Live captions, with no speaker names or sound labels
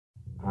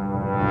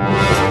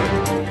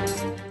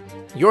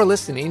You're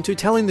listening to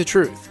Telling the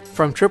Truth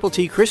from Triple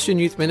T Christian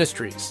Youth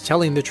Ministries,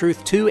 telling the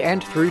truth to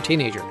and through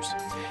teenagers.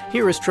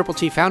 Here is Triple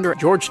T founder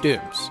George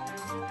Dooms.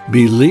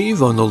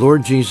 Believe on the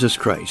Lord Jesus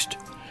Christ.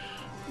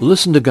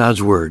 Listen to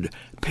God's Word,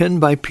 penned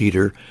by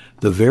Peter,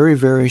 the very,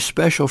 very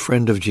special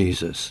friend of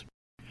Jesus.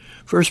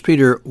 1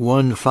 Peter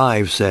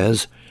 1:5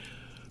 says,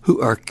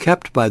 "Who are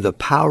kept by the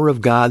power of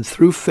God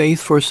through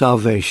faith for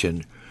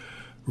salvation,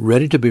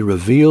 ready to be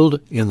revealed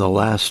in the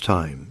last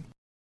time."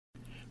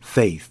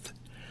 Faith.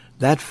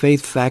 That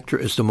faith factor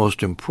is the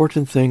most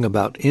important thing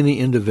about any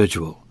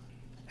individual.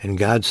 And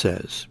God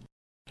says,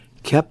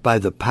 kept by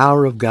the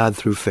power of God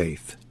through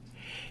faith.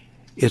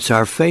 It's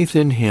our faith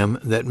in Him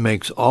that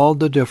makes all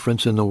the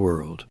difference in the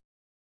world.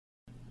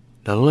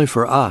 Not only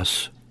for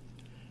us,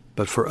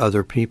 but for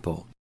other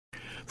people.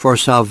 For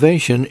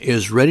salvation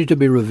is ready to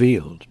be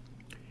revealed.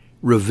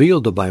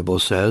 Revealed, the Bible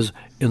says,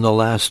 in the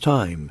last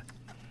time.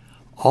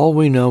 All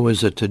we know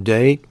is that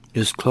today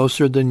is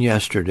closer than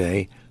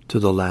yesterday to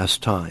the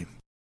last time.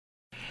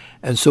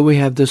 And so we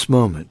have this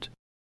moment,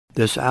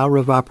 this hour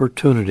of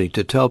opportunity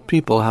to tell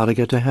people how to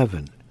get to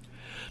heaven,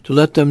 to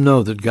let them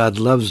know that God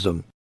loves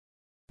them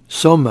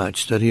so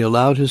much that He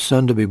allowed His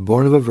Son to be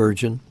born of a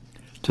virgin,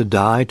 to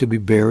die, to be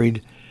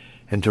buried,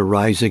 and to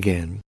rise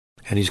again,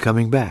 and He's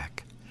coming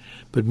back.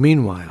 But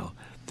meanwhile,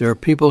 there are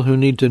people who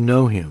need to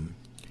know Him,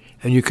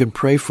 and you can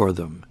pray for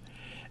them,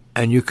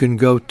 and you can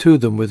go to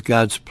them with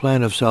God's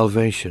plan of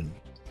salvation.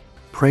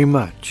 Pray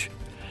much,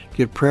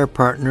 get prayer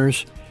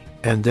partners,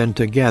 and then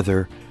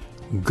together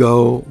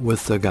go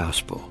with the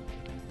gospel.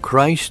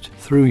 Christ,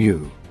 through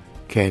you,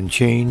 can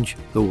change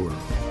the world.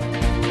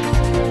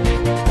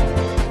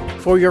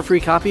 For your free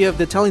copy of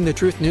the Telling the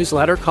Truth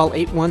newsletter, call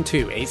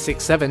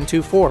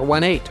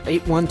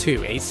 812-867-2418,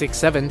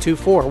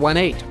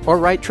 812-867-2418, or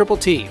write Triple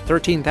T,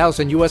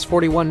 13,000 U.S.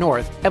 41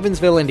 North,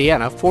 Evansville,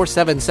 Indiana,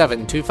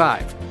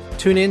 47725.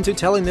 Tune in to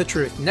Telling the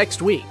Truth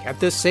next week at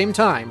this same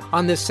time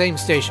on this same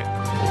station.